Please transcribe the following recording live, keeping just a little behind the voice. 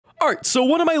Alright, so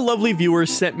one of my lovely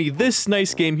viewers sent me this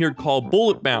nice game here called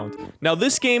Bullet Bound. Now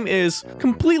this game is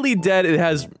completely dead. It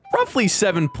has roughly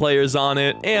 7 players on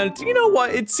it, and you know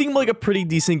what? It seemed like a pretty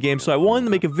decent game, so I wanted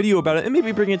to make a video about it and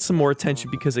maybe bring it some more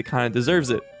attention because it kind of deserves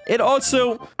it. It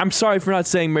also, I'm sorry for not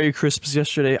saying Merry Christmas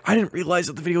yesterday. I didn't realize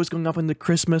that the video was going up into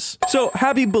Christmas. So,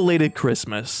 happy belated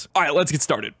Christmas. Alright, let's get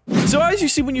started. So, as you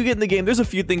see when you get in the game, there's a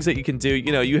few things that you can do.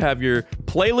 You know, you have your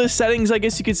playlist settings, I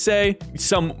guess you could say.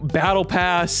 Some battle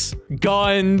pass,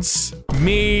 guns,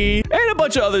 me, and a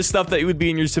bunch of other stuff that would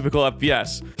be in your typical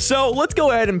FPS. So, let's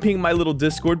go ahead and ping my little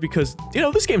Discord because, you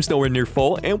know, this game's nowhere near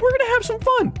full, and we're gonna have some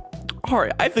fun.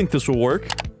 Alright, I think this will work.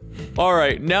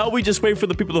 Alright, now we just wait for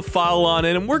the people to file on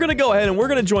in, and we're gonna go ahead and we're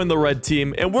gonna join the red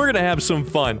team, and we're gonna have some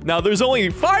fun. Now, there's only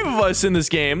 5 of us in this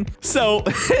game, so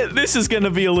this is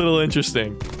gonna be a little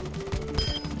interesting.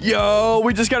 Yo,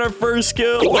 we just got our first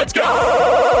kill. Let's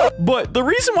go! But the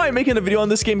reason why I'm making a video on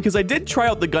this game, because I did try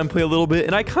out the gunplay a little bit,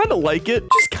 and I kind of like it.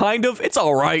 Just kind of. It's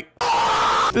alright.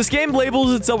 This game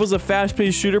labels itself as a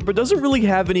fast-paced shooter, but doesn't really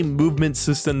have any movement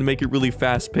system to make it really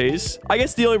fast-paced. I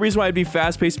guess the only reason why it'd be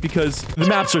fast-paced because the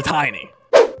maps are tiny.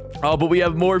 Oh, but we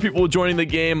have more people joining the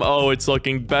game. Oh, it's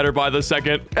looking better by the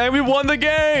second. And we won the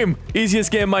game!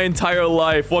 Easiest game of my entire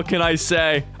life. What can I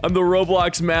say? I'm the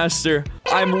Roblox master.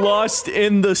 I'm lost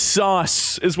in the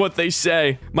sauce, is what they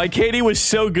say. My Katie was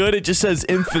so good, it just says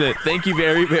infinite. Thank you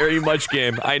very, very much,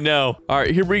 game. I know. All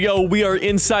right, here we go. We are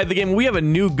inside the game. We have a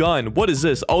new gun. What is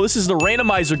this? Oh, this is the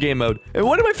randomizer game mode. And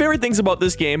one of my favorite things about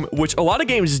this game, which a lot of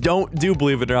games don't do,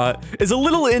 believe it or not, is a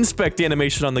little inspect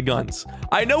animation on the guns.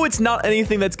 I know it's not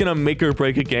anything that's gonna make or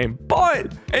break a game,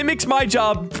 but it makes my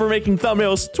job for making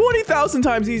thumbnails 20,000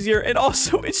 times easier, and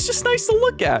also, it's just nice to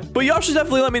look at. But y'all should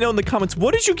definitely let me know in the comments,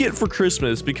 what did you get for Christmas?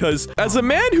 Because as a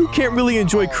man who can't really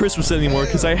enjoy Christmas anymore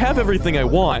because I have everything I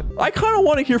want, I kind of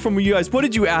want to hear from you guys. What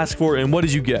did you ask for and what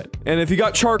did you get? And if you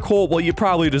got charcoal, well, you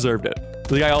probably deserved it.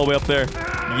 The guy all the way up there.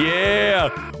 Yeah.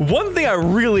 One thing I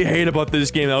really hate about this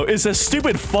game, though, is the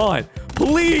stupid font.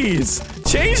 Please,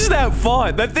 change that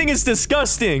font. That thing is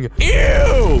disgusting.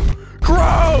 Ew.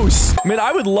 Gross. Man,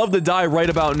 I would love to die right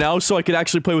about now so I could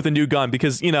actually play with a new gun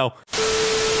because, you know...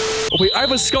 Oh, wait, I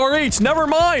have a Scar H. Never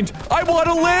mind. I want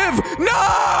to live.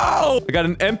 No! I got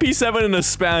an MP7 and a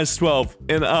Spaz 12.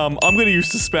 And, I'm going to use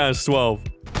the Spaz 12.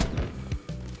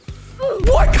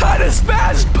 What kind of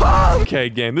Spaz pump? Okay,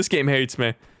 game. This game hates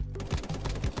me.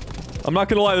 I'm not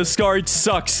going to lie. The Scar H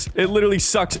sucks. It literally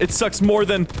sucks. It sucks more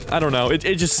than... I don't know. It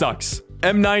just sucks.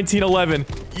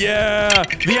 M1911. Yeah,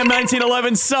 the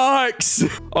M1911 sucks.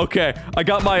 Okay, I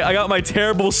got my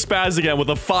terrible Spaz again with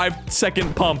a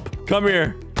 5-second pump. Come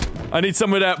here. I need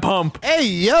some of that pump. Hey,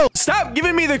 yo. Stop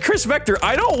giving me the Chris Vector.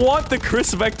 I don't want the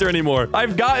Chris Vector anymore.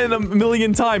 I've gotten a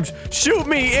million times. Shoot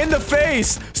me in the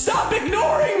face. Stop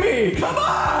ignoring me. Come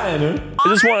on. I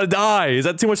just want to die. Is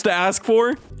that too much to ask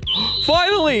for?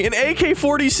 Finally, an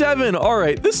AK-47. All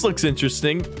right, this looks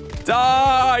interesting.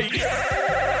 Die.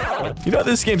 You know,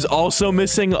 this game's also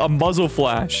missing a muzzle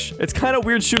flash. It's kind of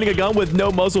weird shooting a gun with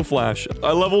no muzzle flash.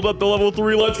 I leveled up to level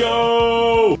 3. Let's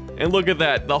go. And look at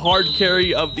that. The hard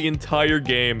carry of the entire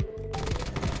game.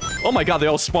 Oh my god, they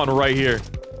all spawn right here.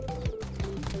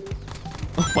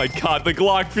 Oh my god, the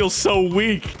Glock feels so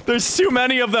weak. There's too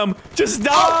many of them. Just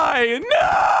die.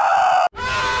 No!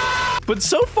 But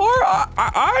so far,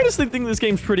 I honestly think this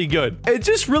game's pretty good. It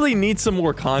just really needs some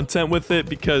more content with it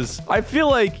because I feel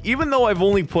like even though I've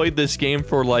only played this game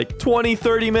for like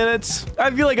 20-30 minutes, I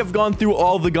feel like I've gone through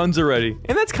all the guns already.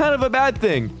 And that's kind of a bad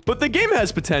thing. But the game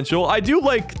has potential. I do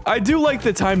like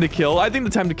the time to kill. I think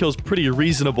the time to kill is pretty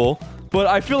reasonable. But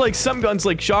I feel like some guns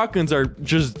like shotguns are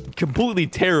just completely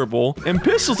terrible. And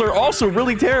pistols are also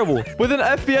really terrible. With an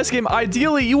FPS game,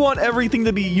 ideally, you want everything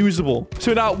to be usable.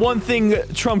 So not one thing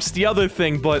trumps the other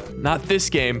thing, but not this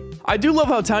game. I do love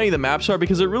how tiny the maps are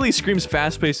because it really screams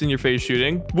fast-paced in-your-face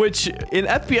shooting. Which, in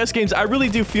FPS games, I really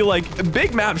do feel like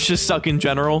big maps just suck in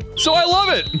general. So I love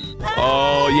it!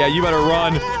 Oh, yeah, you better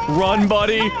run. Run,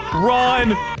 buddy.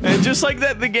 Run! And just like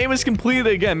that, the game is completed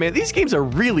again. Man, these games are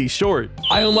really short.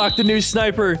 I unlocked the new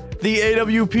sniper, the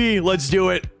AWP. Let's do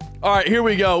it. All right, here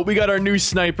we go. We got our new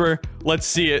sniper. Let's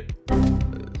see it.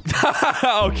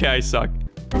 Okay, I suck.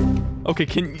 Okay,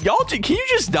 can you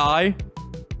just die?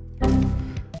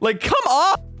 Like, come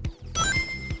on.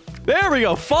 There we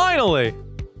go. Finally.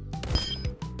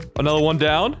 Another one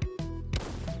down.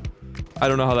 I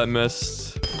don't know how that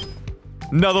missed.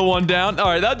 Another one down. All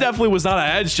right, that definitely was not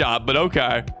a headshot, but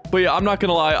okay. But yeah, I'm not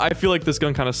gonna lie. I feel like this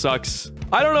gun kind of sucks.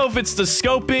 I don't know if it's the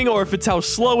scoping or if it's how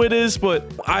slow it is,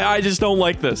 but I just don't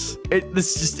like this.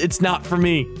 It's not for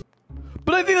me.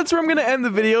 But I think that's where I'm going to end the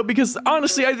video because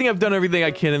honestly, I think I've done everything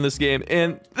I can in this game.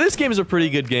 And this game is a pretty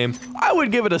good game. I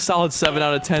would give it a solid 7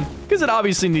 out of 10 because it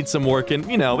obviously needs some work. And,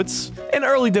 you know, it's in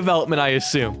early development, I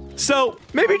assume. So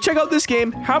maybe check out this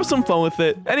game, have some fun with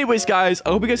it. Anyways, guys, I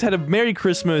hope you guys had a Merry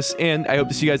Christmas and I hope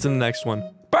to see you guys in the next one.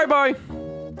 Bye-bye.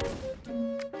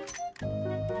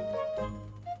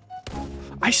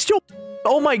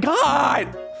 Oh my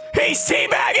God. He's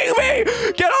teabagging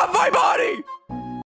me. Get off my body.